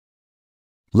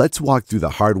Let's walk through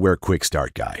the hardware quick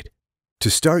start guide. To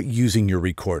start using your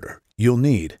recorder, you'll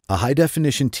need a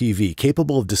high-definition TV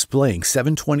capable of displaying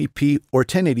 720p or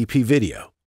 1080p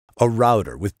video, a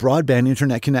router with broadband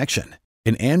internet connection,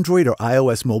 an Android or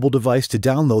iOS mobile device to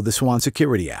download the Swann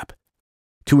security app.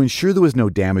 To ensure there was no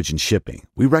damage in shipping,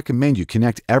 we recommend you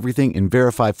connect everything and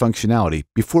verify functionality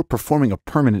before performing a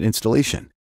permanent installation.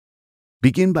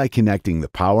 Begin by connecting the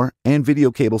power and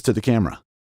video cables to the camera.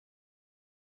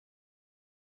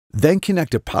 Then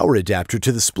connect a power adapter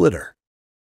to the splitter.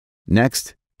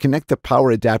 Next, connect the power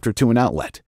adapter to an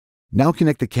outlet. Now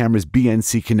connect the camera's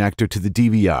BNC connector to the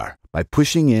DVR by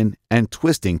pushing in and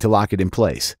twisting to lock it in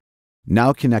place.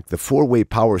 Now connect the 4-way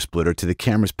power splitter to the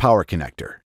camera's power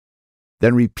connector.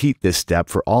 Then repeat this step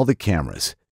for all the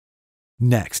cameras.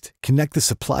 Next, connect the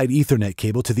supplied Ethernet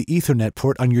cable to the Ethernet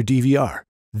port on your DVR.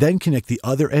 Then connect the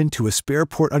other end to a spare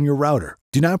port on your router.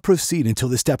 Do not proceed until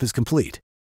this step is complete.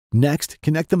 Next,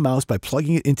 connect the mouse by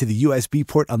plugging it into the USB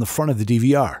port on the front of the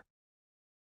DVR.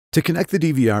 To connect the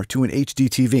DVR to an HD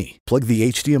TV, plug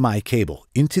the HDMI cable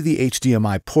into the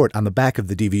HDMI port on the back of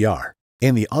the DVR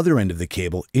and the other end of the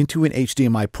cable into an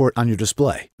HDMI port on your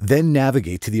display. Then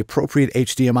navigate to the appropriate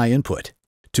HDMI input.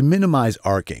 To minimize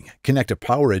arcing, connect a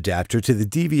power adapter to the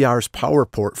DVR's power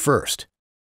port first.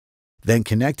 Then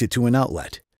connect it to an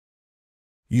outlet.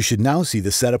 You should now see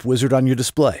the setup wizard on your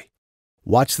display.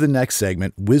 Watch the next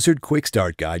segment, Wizard Quick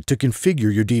Start Guide, to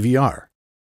configure your DVR.